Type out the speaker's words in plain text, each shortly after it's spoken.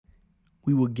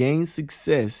We will gain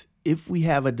success if we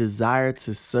have a desire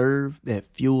to serve that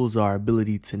fuels our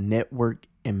ability to network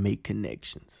and make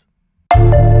connections.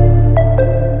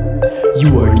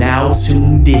 You are now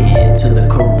tuned in to the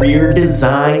Career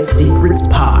Design Secrets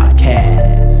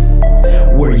Podcast,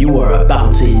 where you are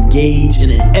about to engage in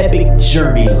an epic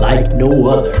journey like no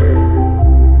other.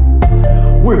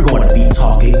 We're going to be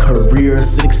talking career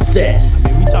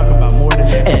success, We talk about more than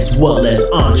that. as well as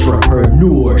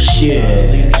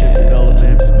entrepreneurship. Leadership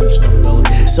development, professional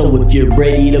development. So if you're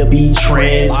ready to be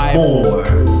transformed,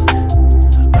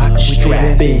 Rockin' with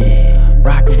strap the best. in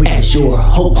Rockin' with as the your best.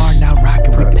 host Are now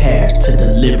rockin' with the prepares best. to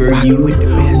deliver Rockin' you with the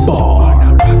best. Are bars.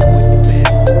 now rockin' with the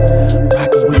best.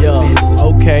 Rockin' with the best.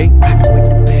 Okay. Rockin' with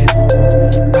the best.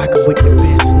 Rockin' with the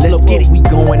best. Let's get it. We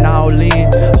going all in.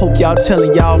 Hope y'all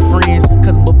telling y'all friends.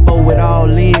 Cause before it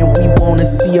all in, we wanna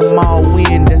see them all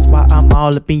win. That's why I'm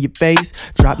all up in your face.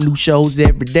 Drop new shows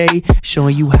every day,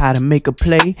 showing you how to make a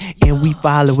play. And we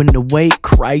following the way.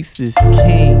 Christ is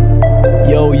King.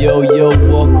 Yo,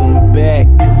 welcome back.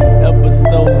 This is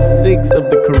episode 6 of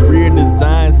the Career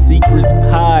Design Secrets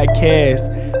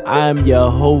Podcast. I'm your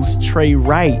host, Trey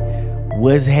Wright.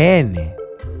 What's happening?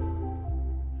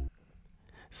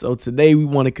 So today we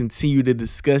want to continue the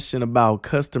discussion about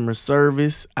customer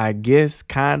service. I guess,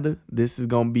 kinda. This is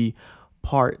going to be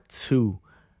part 2.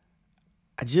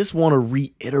 I just want to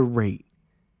reiterate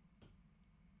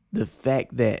the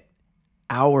fact that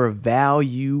our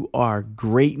value, our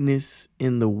greatness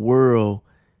in the world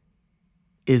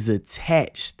is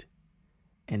attached,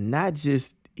 and not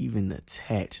just even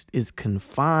attached, is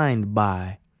confined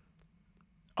by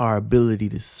our ability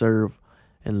to serve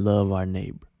and love our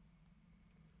neighbor,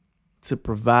 to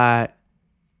provide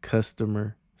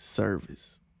customer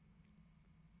service.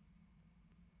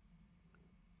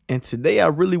 And today I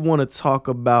really want to talk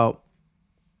about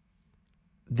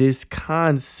this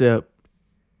concept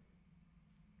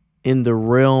in the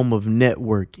realm of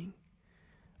networking,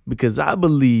 because I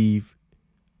believe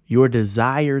your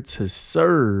desire to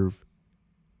serve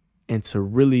and to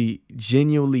really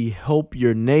genuinely help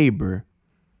your neighbor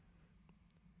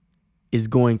is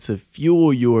going to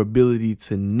fuel your ability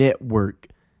to network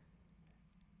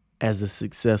as a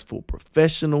successful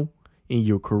professional in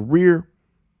your career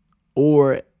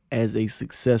or as a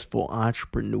successful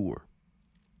entrepreneur.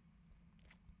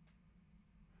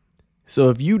 So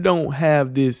if you don't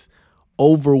have this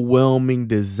overwhelming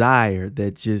desire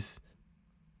that just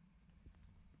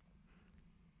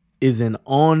is an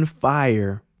on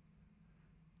fire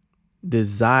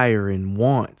desire and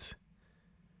want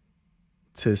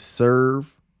to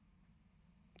serve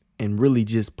and really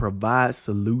just provide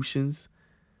solutions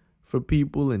for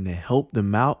people and to help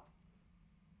them out,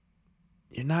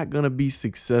 you're not going to be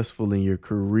successful in your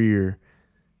career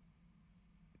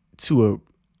to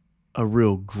a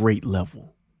real great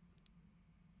level.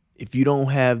 If you don't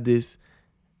have this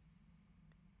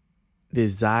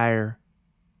desire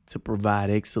to provide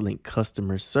excellent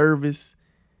customer service,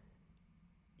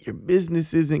 your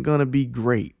business isn't going to be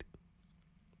great.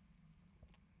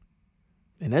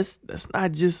 And that's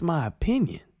not just my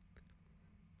opinion.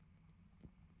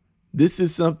 This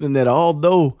is something that,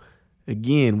 although,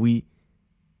 again, we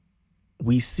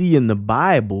see in the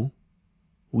Bible,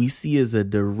 we see as a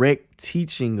direct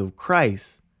teaching of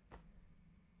Christ.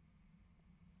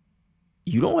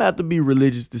 You don't have to be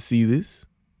religious to see this.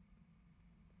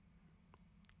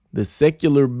 The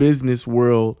secular business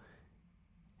world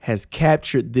has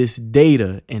captured this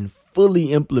data and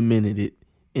fully implemented it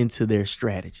into their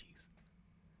strategies.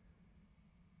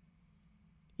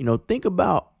 Think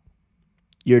about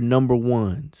your number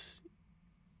ones.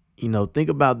 Think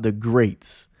about the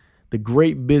greats, the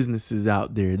great businesses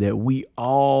out there that we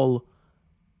all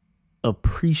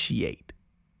appreciate.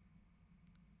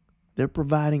 They're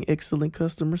providing excellent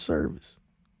customer service.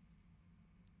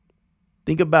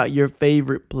 Think about your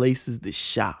favorite places to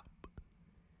shop,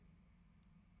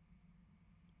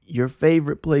 your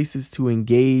favorite places to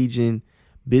engage in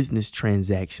business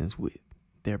transactions with.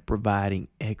 They're providing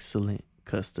excellent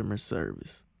customer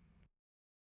service.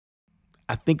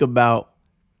 I think about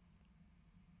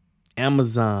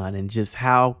Amazon and just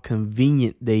how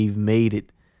convenient they've made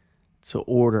it to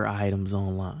order items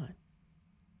online.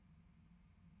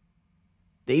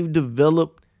 They've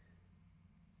developed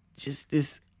just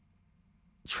this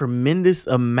tremendous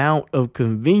amount of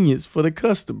convenience for the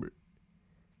customer.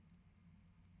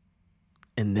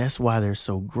 And that's why they're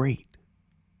so great.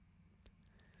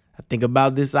 I think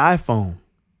about this iPhone.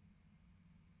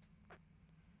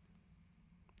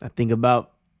 I think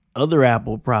about other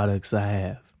Apple products I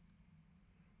have.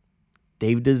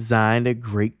 They've designed a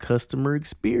great customer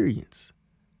experience.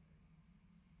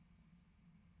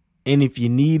 And if you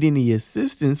need any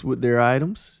assistance with their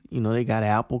items, they got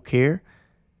Apple Care.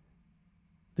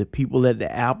 The people at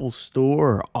the Apple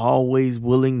store are always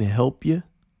willing to help you.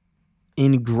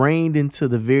 Ingrained into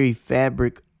the very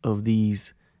fabric of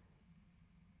these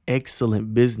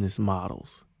excellent business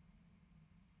models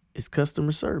is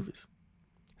customer service.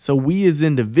 So we as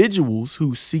individuals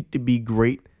who seek to be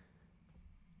great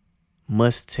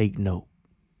must take note.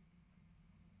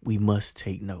 We must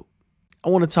take note. I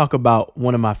want to talk about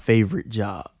one of my favorite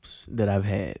jobs that I've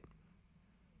had.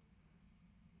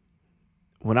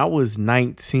 When I was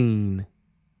 18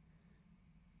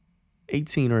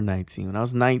 or 19, when I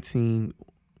was 19,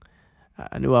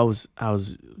 I knew I was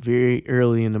very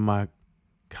early into my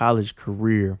college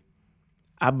career.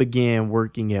 I began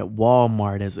working at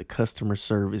Walmart as a customer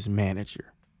service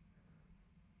manager.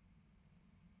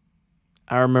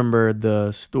 I remember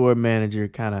the store manager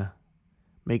kind of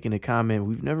making a comment,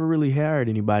 we've never really hired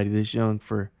anybody this young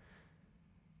for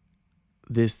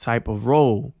this type of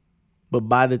role. But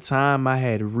by the time I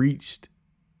had reached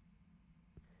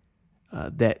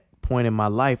that point in my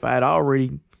life, I had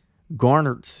already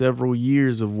garnered several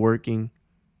years of working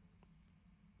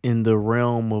in the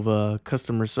realm of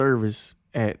customer service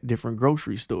at different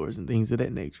grocery stores and things of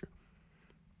that nature.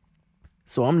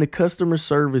 So I'm the customer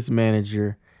service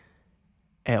manager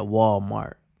at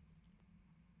Walmart.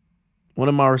 One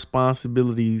of my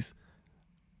responsibilities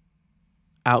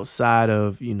outside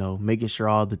of, making sure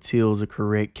all the tills are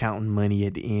correct, counting money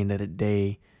at the end of the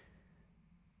day,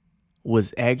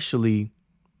 was actually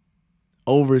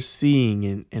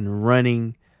overseeing and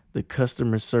running the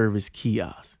customer service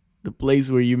kiosk, the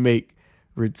place where you make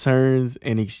returns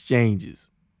and exchanges.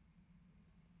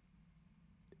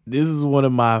 This is one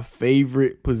of my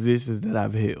favorite positions that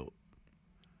I've held,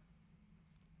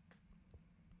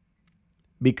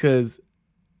 because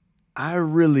I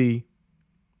really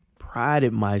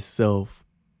prided myself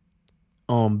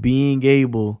on being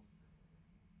able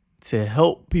to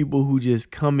help people who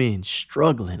just come in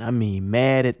struggling.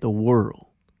 Mad at the world.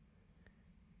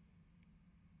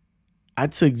 I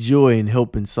took joy in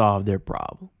helping solve their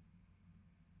problem.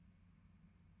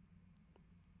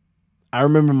 I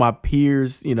remember my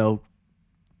peers,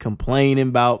 complaining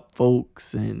about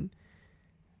folks, and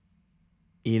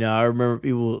I remember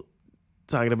people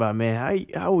talking about, man,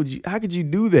 how could you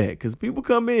do that? Because people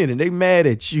come in and they mad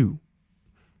at you.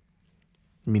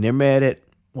 They're mad at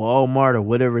Walmart or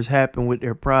whatever's happened with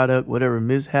their product, whatever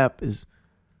mishap has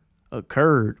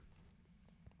occurred.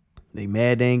 They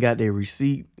mad they ain't got their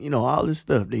receipt, all this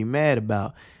stuff they mad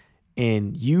about.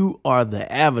 And you are the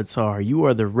avatar, you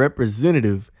are the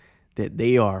representative that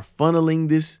they are funneling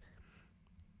this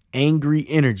angry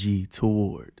energy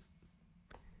toward.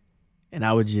 And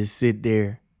I would just sit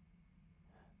there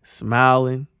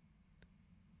smiling,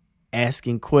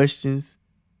 asking questions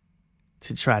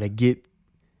to try to get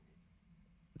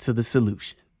to the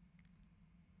solution.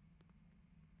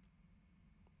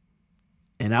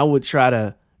 And I would try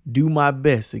to do my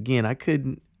best. Again, I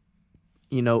couldn't,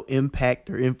 impact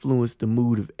or influence the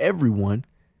mood of everyone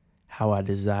how I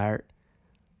desired.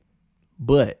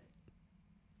 But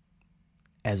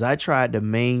as I tried to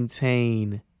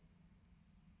maintain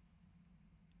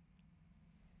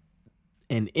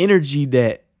an energy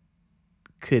that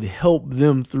could help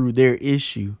them through their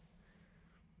issue,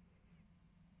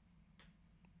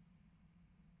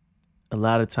 a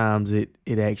lot of times it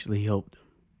actually helped them.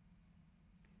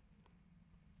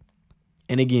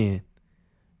 And again,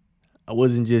 I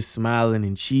wasn't just smiling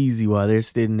and cheesy while they're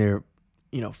sitting there,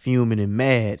 fuming and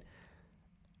mad.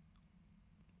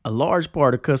 A large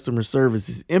part of customer service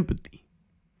is empathy.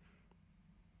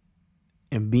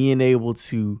 And being able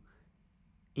to,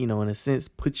 in a sense,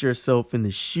 put yourself in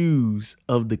the shoes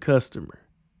of the customer.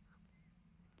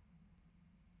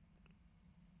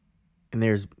 And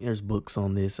there's books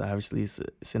on this. Obviously,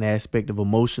 it's an aspect of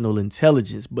emotional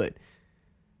intelligence. But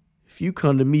if you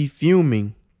come to me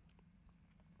fuming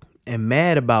and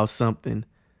mad about something,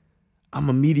 I'm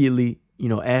immediately,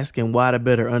 asking why to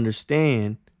better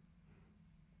understand.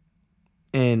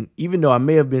 And even though I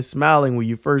may have been smiling when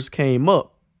you first came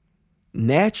up,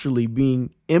 naturally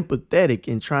being empathetic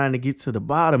and trying to get to the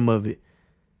bottom of it,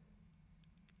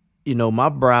 my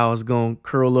brow is going to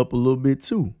curl up a little bit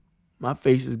too. My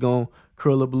face is going to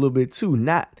curl up a little bit too,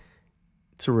 not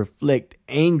to reflect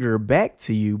anger back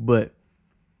to you, but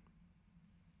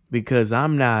because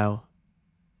I'm now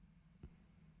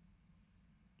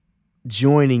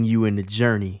joining you in the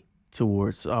journey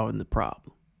towards solving the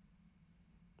problem.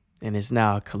 And it's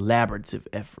now a collaborative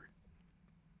effort.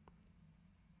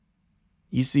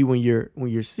 You see, when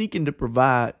you're seeking to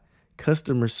provide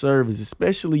customer service,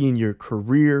 especially in your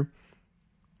career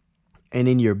And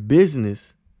in your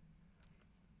business,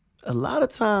 a lot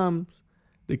of times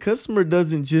the customer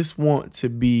doesn't just want to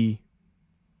be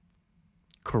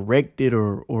corrected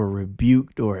or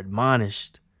rebuked or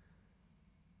admonished.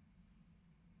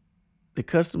 The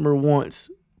customer wants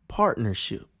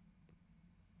partnership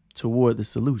toward the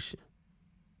solution.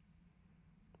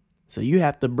 So you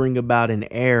have to bring about an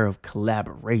air of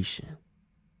collaboration,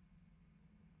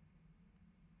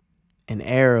 an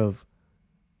air of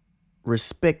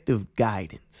respective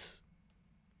guidance.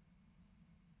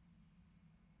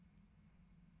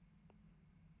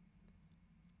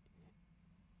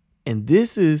 And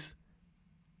this is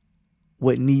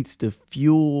what needs to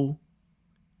fuel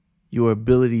your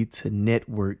ability to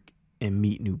network and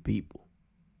meet new people.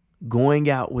 Going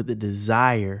out with a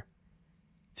desire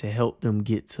to help them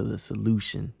get to the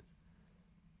solution,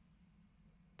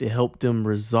 to help them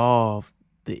resolve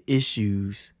the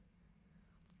issues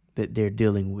that they're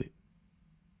dealing with.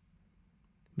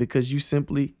 Because you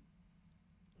simply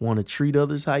want to treat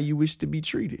others how you wish to be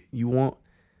treated. You want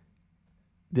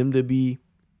them to be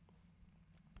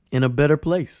in a better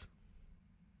place.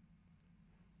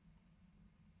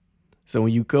 So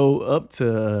when you go up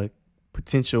to a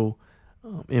potential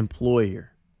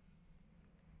employer,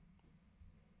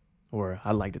 or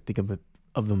I like to think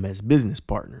of them as business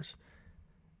partners,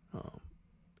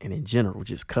 and in general,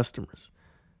 just customers.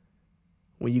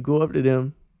 When you go up to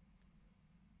them,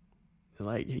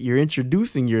 like you're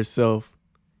introducing yourself,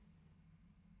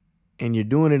 and you're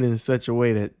doing it in such a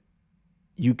way that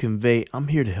you convey, I'm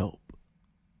here to help.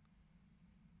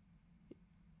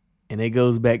 And it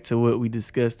goes back to what we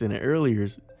discussed in an earlier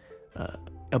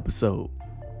episode.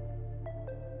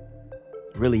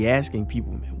 Really asking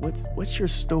people, man, what's your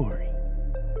story?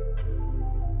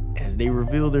 As they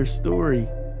reveal their story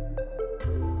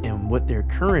and what their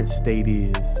current state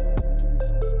is,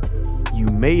 you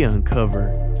may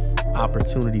uncover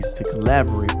opportunities to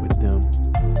collaborate with them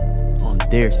on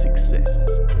their success.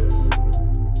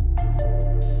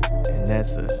 And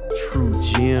that's a true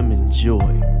gem and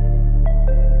joy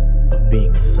of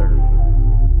being a servant.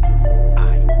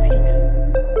 Peace.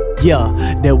 Yeah,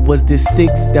 that was the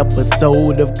 6th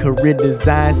episode of Career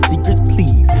Design Secrets.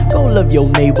 Please go love your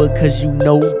neighbor, cause you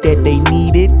know that they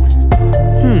need it.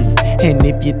 And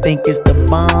if you think it's the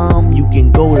bomb, you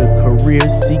can go to Career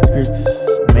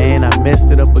Secrets. Man, I messed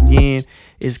it up again.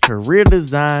 It's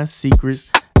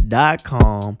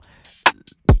careerdesignsecrets.com.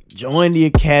 Join the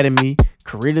academy,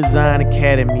 Career Design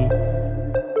Academy.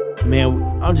 Man,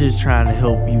 I'm just trying to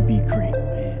help you be great,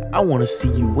 man. I want to see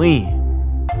you win.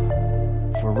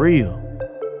 For real.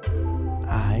 All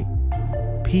right.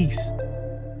 Peace.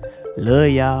 Love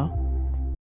y'all.